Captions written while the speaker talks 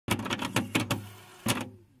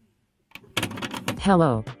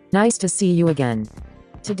Hello. Nice to see you again.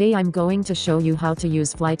 Today I'm going to show you how to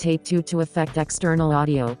use FlyTape 2 to affect external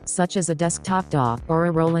audio, such as a desktop DAW, or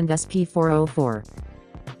a Roland SP404.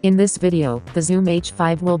 In this video, the Zoom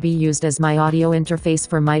H5 will be used as my audio interface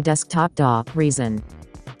for my desktop DAW, Reason.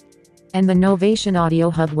 And the Novation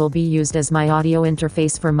Audio Hub will be used as my audio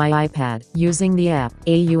interface for my iPad, using the app,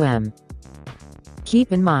 AUM.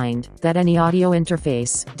 Keep in mind that any audio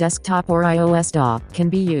interface, desktop or iOS DAW, can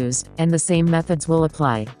be used, and the same methods will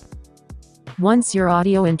apply. Once your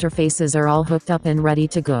audio interfaces are all hooked up and ready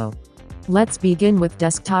to go, let's begin with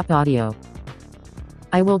desktop audio.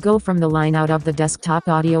 I will go from the line out of the desktop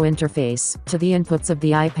audio interface to the inputs of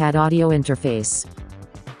the iPad audio interface.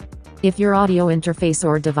 If your audio interface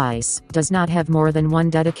or device does not have more than one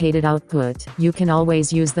dedicated output, you can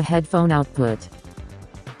always use the headphone output.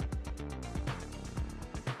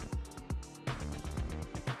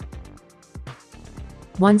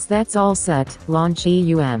 Once that's all set, launch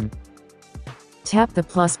AUM. Tap the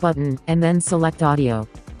plus button, and then select audio.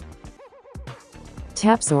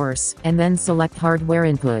 Tap source, and then select hardware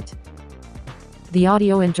input. The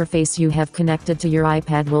audio interface you have connected to your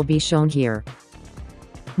iPad will be shown here.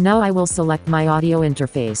 Now I will select my audio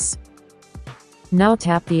interface. Now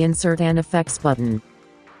tap the Insert and Effects button.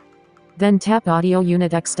 Then tap Audio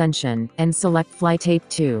Unit Extension, and select FlyTape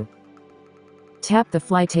 2. Tap the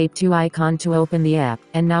FlyTape 2 icon to open the app,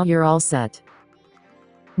 and now you're all set.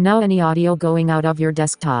 Now any audio going out of your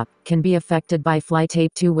desktop can be affected by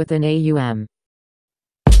FlyTape 2 within AUM.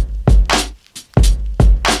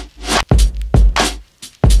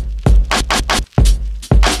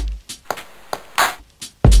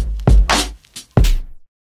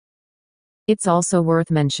 It's also worth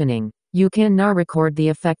mentioning, you can now record the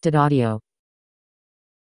affected audio.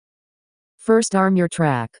 First arm your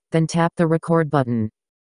track, then tap the record button.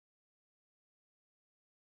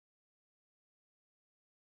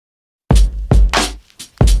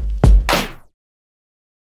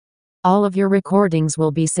 All of your recordings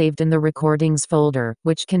will be saved in the Recordings folder,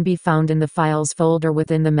 which can be found in the Files folder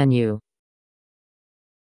within the menu.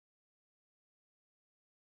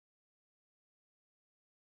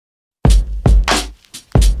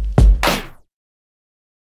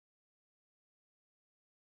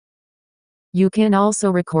 You can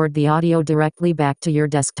also record the audio directly back to your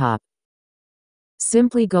desktop.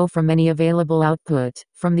 Simply go from any available output,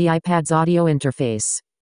 from the iPad's audio interface,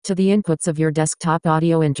 to the inputs of your desktop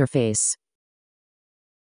audio interface.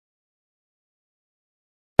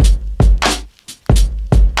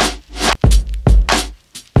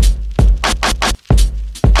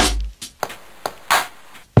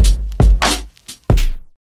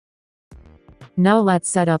 Now let's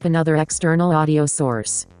set up another external audio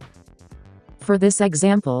source. For this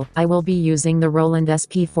example, I will be using the Roland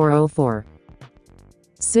SP404.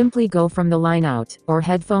 Simply go from the line out, or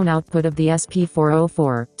headphone output of the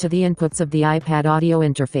SP404, to the inputs of the iPad audio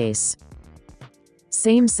interface.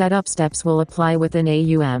 Same setup steps will apply within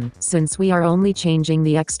AUM, since we are only changing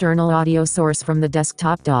the external audio source from the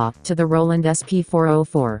desktop DAW to the Roland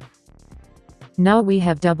SP404. Now we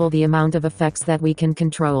have double the amount of effects that we can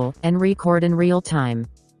control and record in real time.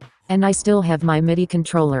 And I still have my MIDI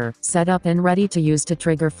controller set up and ready to use to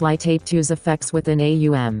trigger FlyTape 2's effects within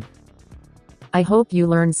AUM. I hope you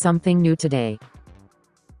learned something new today.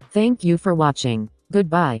 Thank you for watching.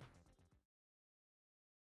 Goodbye.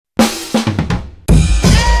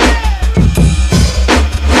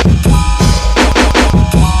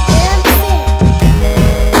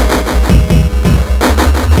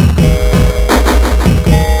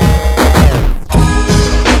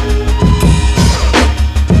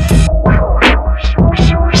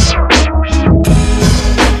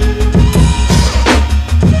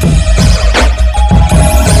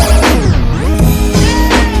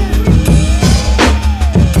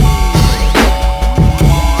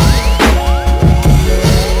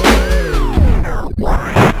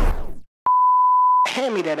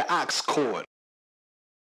 Hand me that aux cord.